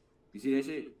 You see that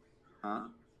shit? Huh?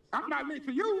 I'm not lit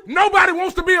to you. Nobody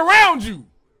wants to be around you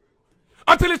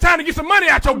until it's time to get some money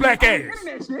out your black ass.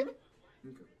 Internet shit.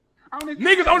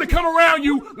 Niggas only come around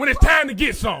you when it's time to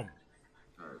get some.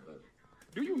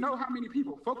 Do you know how many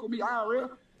people fuck with me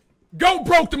IRL? Go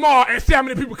broke tomorrow and see how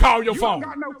many people call your phone. You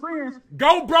got no friends.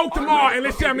 Go broke tomorrow and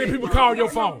let's see how many people call your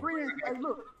phone. Hey,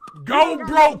 look. Go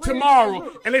broke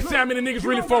tomorrow and let's see how many niggas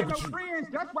really fuck with you.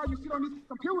 That's why you sit on this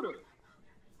computer.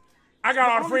 I got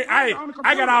all the friends. Hey,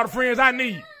 I got all the friends I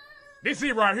need. This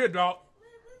it right here, dog.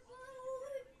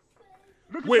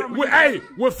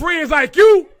 With friends like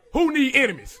you, who need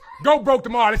enemies? Go broke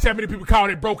tomorrow. Let's see how many people call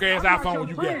that broke ass iPhone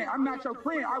you got. I'm not your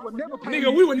friend. I would never pay.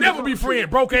 Nigga, we would never be friends,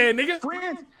 broke ass nigga.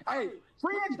 Friends,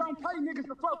 friends don't pay niggas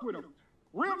to fuck with them.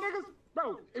 Real niggas,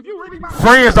 bro. If you really my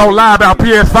friends don't lie about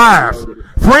PS5s.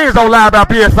 Friends don't lie about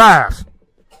PS5s.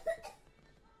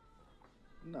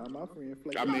 Nah, my friend.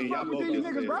 I mean, y'all both just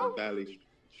said some valid,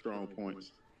 strong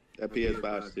points. That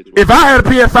PS5 situation. If I had a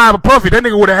PS5 of Puffy, that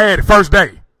nigga would have had it first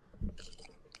day.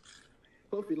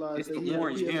 Puffy lied. It's the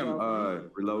orange M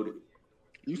reloaded.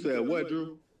 You said what,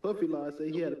 Drew? Puffy lied. Say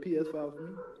he had a PS5 for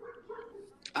me.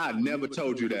 I never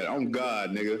told you that. On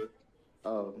God, nigga.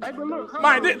 Oh, hey, but look,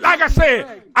 Mike, like I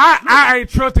said, I ain't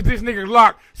trusted this nigga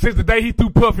Glock since the day he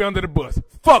threw Puffy under the bus.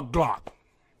 Fuck Glock.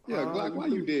 Yeah, Glock, why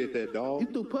you did that, dog? You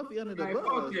threw Puffy under the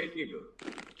bus.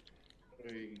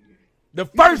 The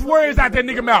first words out that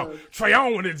nigga mouth, Trae, I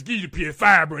don't want to give you the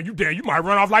PS5, bro. You might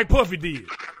run off like Puffy did.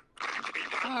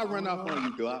 I run off on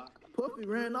you, Glock. Puffy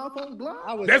ran off on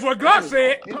Glock. That's what Glock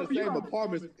said. In the same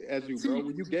apartment as you, bro,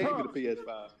 when you gave me the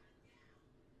PS5.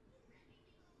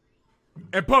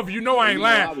 And Puffy, you know I ain't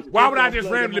lying. Why would I just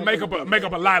randomly make up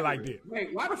a lie like that?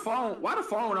 Wait, why the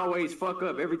phone always fuck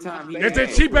up every time he It's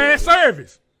that cheap ass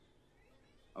service.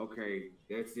 Okay,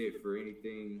 that's it for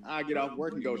anything. I get off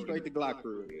work and go straight to Glock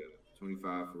crew.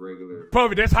 25 for regular.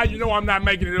 Puffy, that's how you know I'm not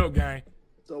making it up, gang.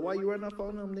 So why you running up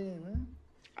on them then, man?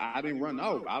 I didn't run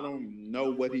over. I don't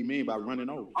know what he mean by running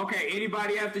over. Okay,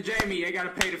 anybody after Jamie, they gotta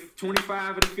pay the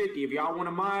 25 or the 50. If y'all want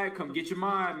a mod, come get your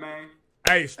mod, man.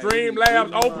 Hey,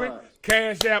 Streamlabs open,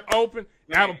 Cash App open,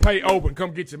 Apple Pay open.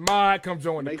 Come get your mod, come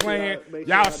join the clan.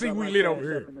 Y'all see we lit over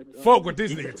here. Fuck what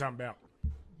this nigga talking about.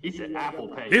 He said Apple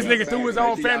Pay. This nigga threw his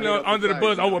own family under the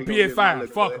bus over PS5.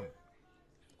 Fuck him.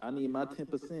 I need my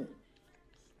 10%.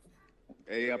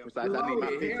 Hey, precise. I need my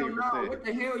 15%. What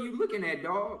the hell you looking at,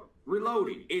 dog?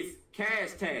 Reloaded. It's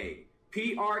cash tag.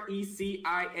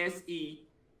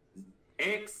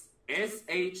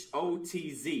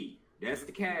 PRECISEXSHOTZ. That's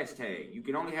the cash tag. You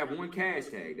can only have one cash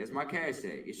tag. That's my cash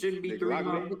tag. It shouldn't be 3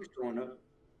 motherfuckers showing up.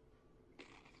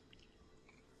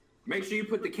 Make sure you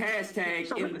put the cash tag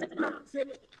in the...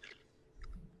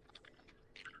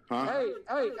 Huh?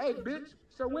 Hey, bitch.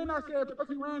 So when I said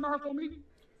Puffy ran off on me?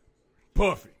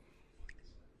 Puffy.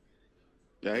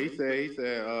 Yeah, he said,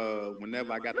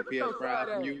 whenever I got the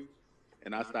PS5 from you,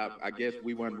 and I stopped, I guess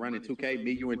we weren't running 2K,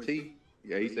 me, you, and T.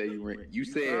 Yeah, he said you ran. You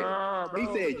said,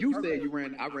 you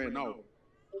ran. I ran off.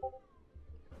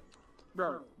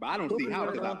 Bro. But I don't see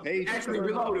how, because I paid you. Actually,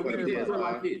 Reloaded, we can do it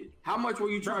like this. How much were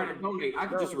you trying to donate? I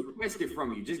can just request it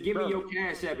from you. Just give me your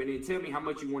cash app and then tell me how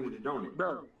much you wanted to donate.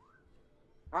 Bro,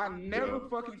 I never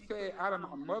fucking said out of my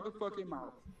motherfucking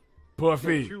mouth.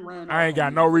 Puffy, I ain't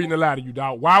got no reason to lie to you,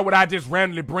 dog. Why would I just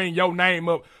randomly bring your name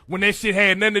up when that shit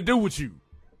had nothing to do with you?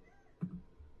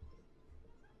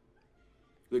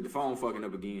 Look, the phone fucking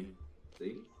up again.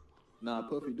 See? Nah,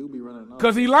 Puffy do be running off.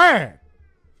 Because he lying.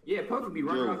 Yeah, Puffy be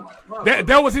running off.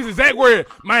 That was his exact word.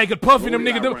 Man, because Puffy them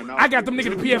niggas, I got them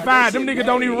niggas the PS5. Them niggas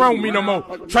don't even run with me no more.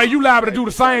 Trae, you liable to do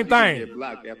the same thing. Get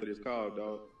blocked after this call,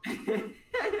 dog.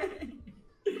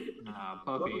 Nah,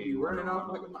 Puffy be running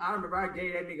off. I remember I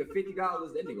gave that nigga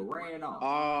 $50. That nigga ran off.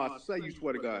 Oh, say you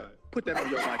swear to God. Put that on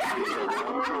your life.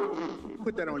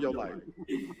 Put that on your life.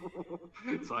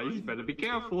 So you better be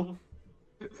careful.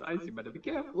 I better be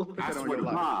careful. I swear to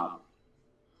God.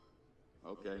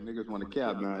 Okay. Okay, niggas want to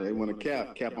cap now. They want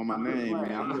to cap on my name,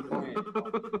 man.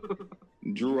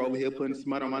 Drew over here putting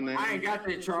smut on my name. I ain't got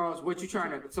that, Charles. What you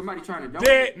trying to? Somebody trying to?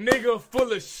 That nigga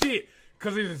full of shit.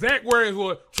 Cause his exact words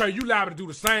were, Trae, you liable to do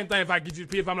the same thing if I get you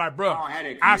the PS. I'm like, bro,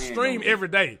 I stream every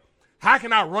day. How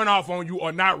can I run off on you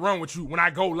or not run with you when I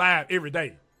go live every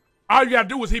day? All you gotta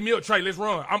do is hit me up, Trae. Let's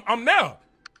run. I'm there.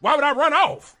 Why would I run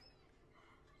off?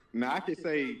 Now, I could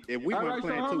say, if we weren't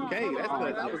playing 2K, that's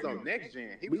because I was on next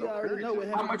gen. We already know what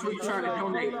happened. How much were you trying to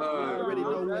donate? We already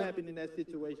know what happened in that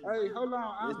situation. Hey, hold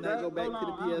on. Let's not go back to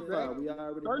the PS5. We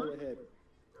already know what happened.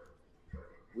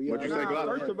 What'd you say, Glock?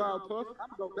 First of all, Puff, I'm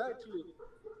going to go back to it.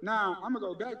 Now, I'm going to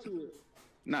go back to it.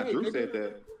 Nah, Drew said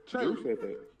that. Drew said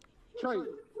that. Trey,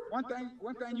 one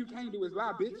thing you can't do is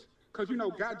lie, bitch. Because you know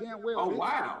goddamn well, bitch.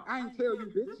 Wow. I ain't tell you,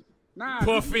 bitch. Nah,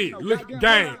 Puffy, look,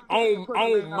 gang,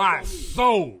 on my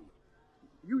soul.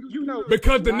 You know,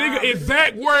 because the nigga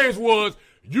exact words was,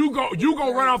 you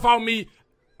gonna run off on me.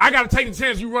 I gotta take the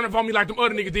chance you run off on me like them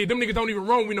other niggas did. Them niggas don't even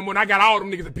run with me no more. And I got all them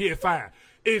niggas at PS5.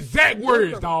 Exact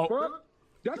words, dog.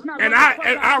 And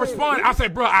I responded. I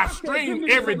said, bro, I stream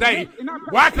every day.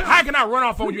 How can I run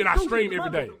off on you and I stream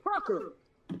every day?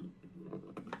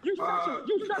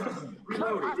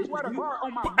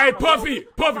 Hey, Puffy,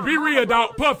 be real,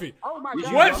 dog. Puffy,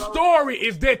 what story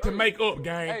is that to make up,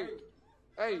 gang?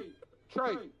 Hey,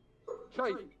 Trae,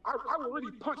 I will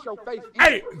really punch your face.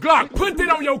 Hey, Glock, put that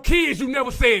on your kids. You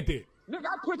never said that. Nigga,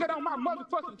 I put that on my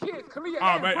motherfucking kids.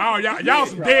 Oh, man, y'all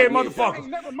some dead motherfuckers.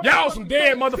 Y'all some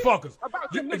dead motherfuckers.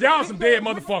 Y'all some dead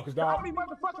motherfuckers, dog. The only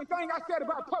motherfucking thing I said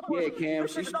about Puff was, Cam,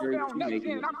 she's straight.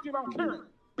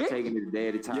 Taking it a day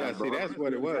at a time. Yeah, see, that's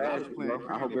what it was.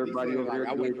 I hope everybody over there.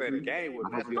 I wouldn't play the game with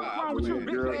What's wrong with you,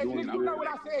 bitch ass nigga? You know what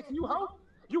I said to you, ho?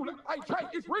 Hey, Trae,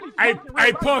 it's really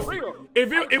Hey, Puffy,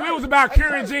 if it was about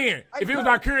current gen,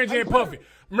 Puffy,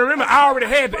 remember, I already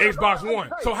had the Xbox One,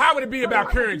 so how would it be about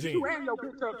current gen? I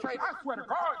swear to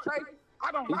God, Trae,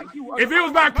 I don't like you. If it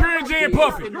was about current gen,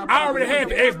 Puffy, I already had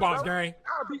the Xbox, gang.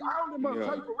 I'll be all them up,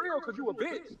 Trae, for real, because you a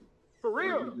bitch. For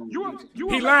real.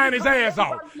 He lying his ass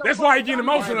off. That's why he getting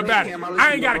emotional about it.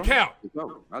 I ain't got a cap.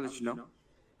 I'll let you know.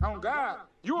 Oh, God.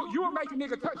 You will make a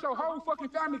nigga touch your whole fucking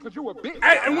family because you a bitch.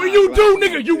 Hey, and when you do,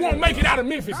 nigga, you won't make it out of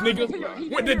Memphis,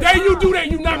 nigga. When the day you do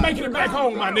that, you not making it back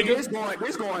home, my nigga.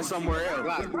 It's going somewhere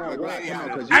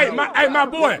else. Hey, my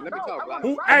boy.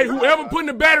 Whoever putting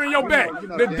the battery in your back,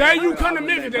 the day you come to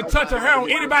Memphis and touch a hair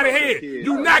on anybody's head,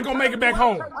 you not gonna make it back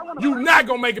home. You not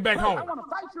gonna make it back home. I want to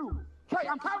fight you. Trae,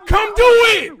 Come do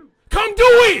it. Come do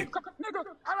it. Nigga,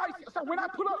 so when I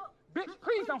pull up, bitch,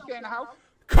 please don't stay in the house.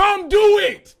 Come do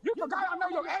it! You forgot I know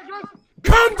your address?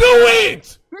 Come do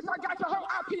it! Bitch, I got your whole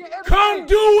IP and everything. Come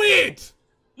do it!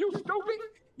 You stupid?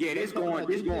 Yeah, this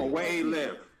going way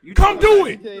left. Come do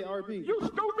it! You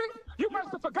stupid? You must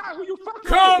have forgot who you fucking with.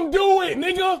 Come do it,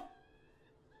 nigga!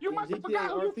 You must have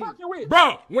forgot who you fucking with.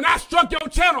 Bro, when I struck your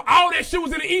channel, all that shit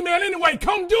was in the email anyway.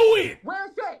 Come do it!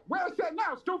 Where's that? Where's that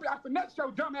now, stupid? I finesse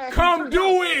your dumb ass. Come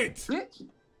do it! Bitch.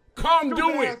 Come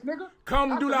do it.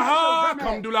 Come do la ha.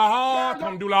 Come do la ha.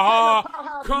 Come do la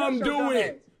ha. Come do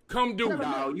it. Come do it.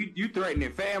 No, you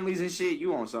threatening families and shit.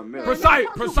 You on something else.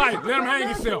 Precise. Let him hang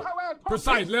yourself.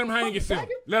 Precise. Let him hang yourself.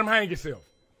 Let him hang yourself.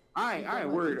 I ain't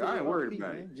worried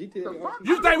about it.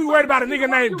 You think we worried about a nigga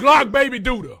named Glock Baby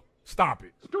Duda? Stop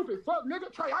it. Stupid fuck nigga.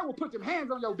 Trae, I will put them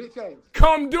hands on your bitch ass.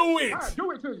 Come do it. I'll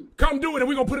do it to you. Come do it and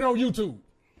we gonna put it on YouTube.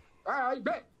 All right,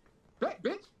 bet,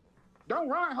 bitch. Don't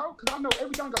run, ho, because I know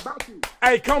everything about you.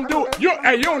 Hey, come do it. You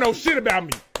don't know shit about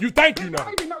me. You think you know. I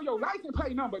don't even know your license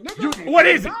plate number, nigga. What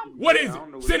is it? What is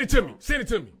it? Send it to me. Send it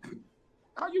to me.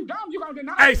 Are you dumb? You gonna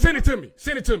deny Hey, send it to me.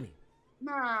 Send it to me.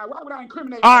 Nah, why would I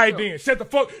incriminate All right, then. Shut the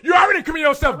fuck. You already incriminate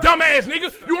yourself, dumbass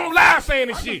nigga. You on live saying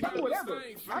this shit.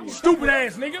 Stupid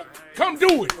ass nigga. Come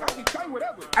do it.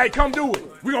 Hey, come do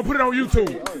it. We gonna put it on YouTube.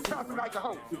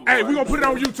 Hey, we gonna put it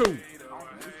on YouTube.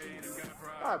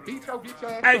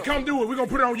 Hey, come do it. We're going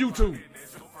to put it on YouTube.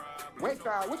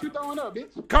 Westside, what you throwing up,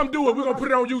 bitch? Come do it. We're going to put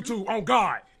it on YouTube. On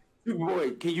God.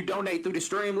 Boy, can you donate through the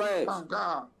Streamyard? Oh,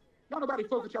 God. Don't nobody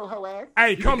fuck with your hoe ass.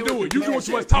 Hey, come do it. You doing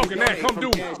too much talking now. Come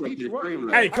do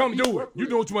it. Hey, come do it. You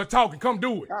doing too much talking. Come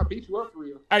do it. I'll beat you up for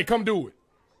real. Hey, come do it.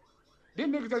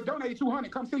 Them niggas that donated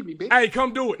 $200, come see me, bitch. Hey,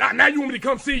 come do it. Now you want me to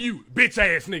come see you, bitch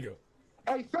ass nigga.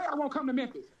 Hey, say I won't come to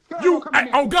Memphis.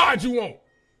 On God you won't.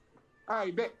 All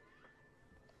right, bet.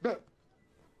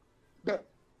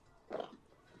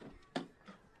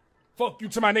 Fuck you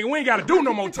to my nigga. We ain't gotta do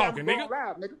no more talking, nigga.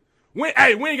 We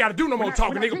ain't gotta do no more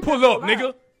talking, nigga. Pull up,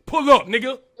 nigga. Pull up,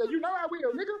 nigga. Yeah, you know I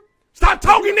will, nigga. Stop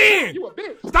talking then. You a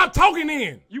bitch. Stop talking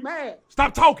then. You mad.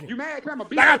 Stop talking. You mad because I'm a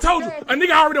bitch. Like I told you, a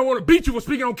nigga already don't want to beat you for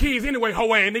speaking on kids anyway,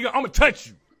 hoe ass nigga. I'ma touch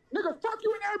you. Nigga, fuck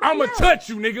you and everybody I'ma else. touch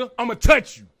you, nigga. I'ma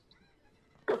touch you.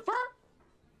 The fuck?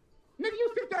 Nigga,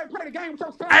 you sit there and play the game with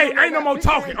your son. Hey, ain't no more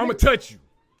talking. I'ma touch you.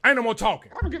 Ain't no more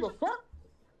talking. I don't give a fuck.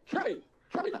 Trae.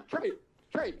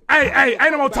 Hey,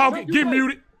 ain't no more talking. Get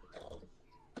muted.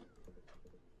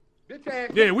 Bitch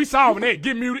ass. Yeah, we solving that.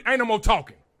 Get muted. Ain't no more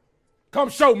talking. Come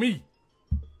show me.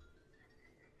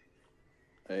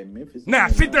 Hey, Memphis. Now,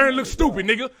 sit there and look stupid,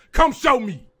 nigga. Come show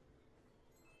me.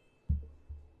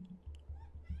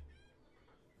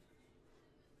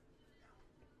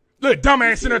 Look,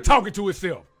 dumbass sitting there talking to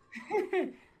himself. Yeah,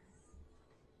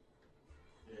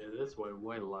 this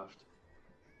way left.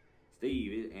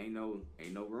 Steve, it ain't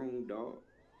no room, dog.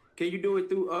 Can you do it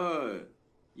through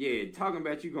yeah, talking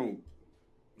about you gonna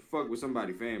fuck with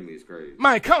somebody's family is crazy.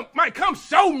 Mike, come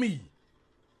show me.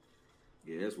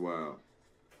 Yeah, that's wild.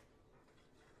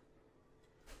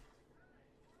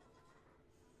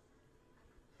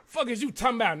 Fuck is you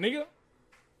talking about, nigga?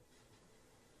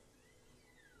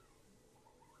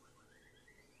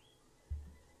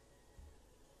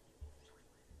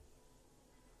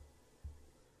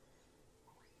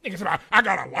 Nigga said, I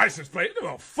got a license plate.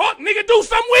 Oh, fuck, nigga, do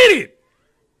something with it.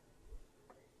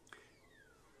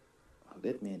 Oh,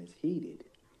 that man is heated.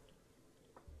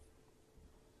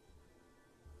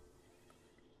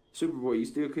 Superboy, you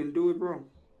still couldn't do it, bro?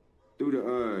 Through the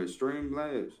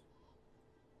Streamlabs.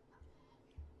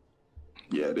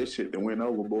 Yeah, this shit done went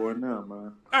overboard now,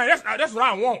 man. Hey, that's what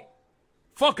I want.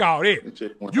 Fuck all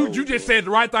that. You just said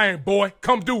the right thing, boy.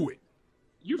 Come do it.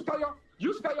 You stay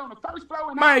on the first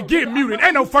floor and Man, get muted.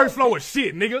 Ain't no first floor of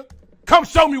shit, nigga. Come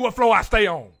show me what floor I stay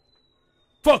on.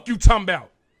 Fuck you talking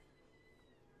about.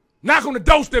 Knock on the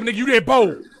doorstep, nigga. You that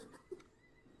bold.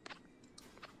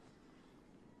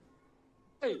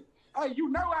 Hey,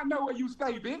 you know I know where you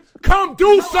stay, bitch. Come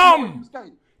do something.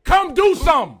 Come do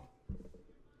something.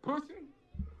 Pussy.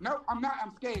 No, I'm not.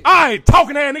 I'm scared. All right,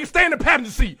 talking ass nigga. Stay in the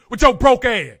passenger seat with your broke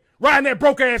ass. Riding that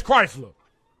broke ass Chrysler.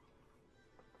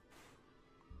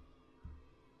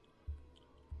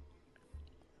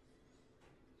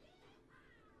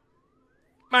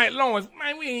 Man, Lawrence,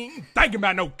 man, we ain't thinking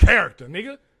about no character,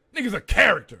 nigga. Nigga's a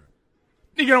character.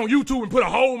 Nigga on YouTube and put a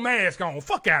whole mask on.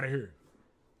 Fuck out of here.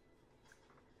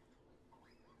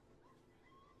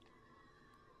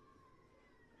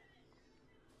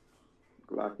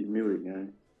 Glocky muted,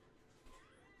 gang.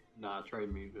 Nah, Trae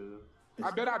me, dude.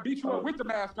 I bet I beat you up with the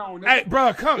mask on. Nigga. Hey,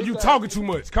 bro, come. You talking too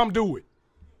much. Come do it.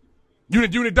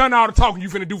 You done all the talking you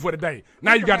finna do for the day.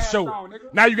 Now you gotta show it.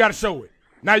 Now you gotta show it.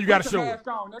 Now you gotta show it.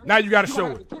 Now you gotta show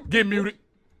it. Get muted.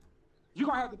 You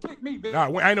gonna have to kick me, bitch.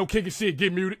 Nah, ain't no kicking shit.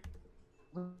 Get muted.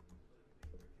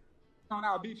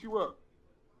 I'll beat you up.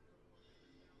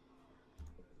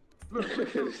 Look,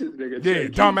 yeah,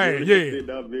 dumbass. Yeah.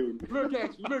 Look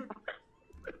at you. Look.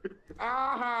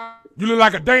 You look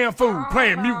like a damn fool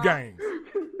playing mute games.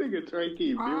 Nigga Trae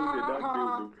keep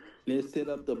muting. Let's set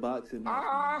up the boxing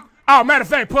match. Oh, matter of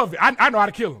fact, Puffy, I know how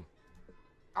to kill him.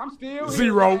 I'm still here.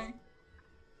 Zero. Man.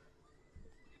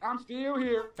 I'm still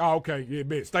here. Oh, okay. Yeah,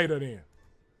 bitch. Stay there then.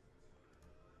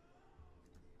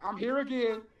 I'm here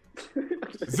again.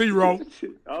 Zero.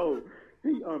 Oh,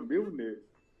 he unmuting it.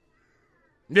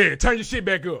 Yeah, turn your shit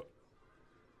back up.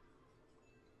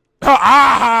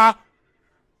 Ah!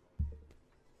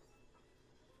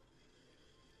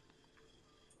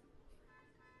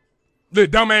 The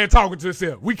dumb man talking to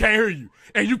himself. We can't hear you,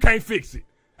 and you can't fix it.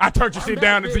 I turned your shit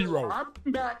down to zero.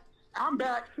 I'm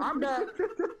back.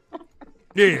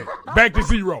 Yeah, back to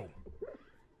zero.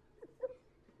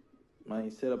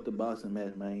 Man, set up the boxing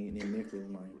match, man. In Memphis,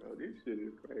 man. Bro, this shit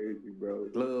is crazy, bro.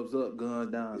 Gloves up,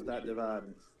 guns down. Stop the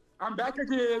violence. I'm back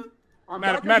again.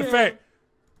 Matter of fact,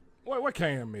 what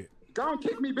Cam at? Go and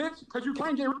kick me, bitch, because you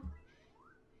can't get...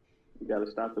 You gotta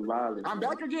stop the violence. I'm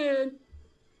back again.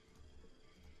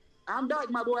 I'm back,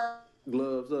 my boy.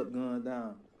 Gloves up, guns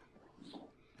down.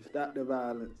 Stop the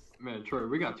violence. Man, Trae,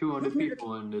 we got 200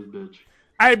 people in this bitch.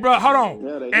 Hey, bro, hold on.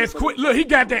 Yeah, As quick, look, he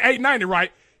got that 890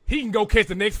 right. He can go catch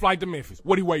the next flight to Memphis.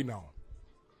 What he waiting on?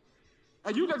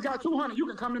 And you just got 200. You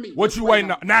can come to me. What you waiting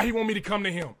on? Now he want me to come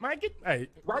to him. Man, hey.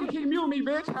 Why you keep muting me,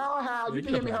 bitch? How? You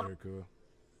can hear me. Here,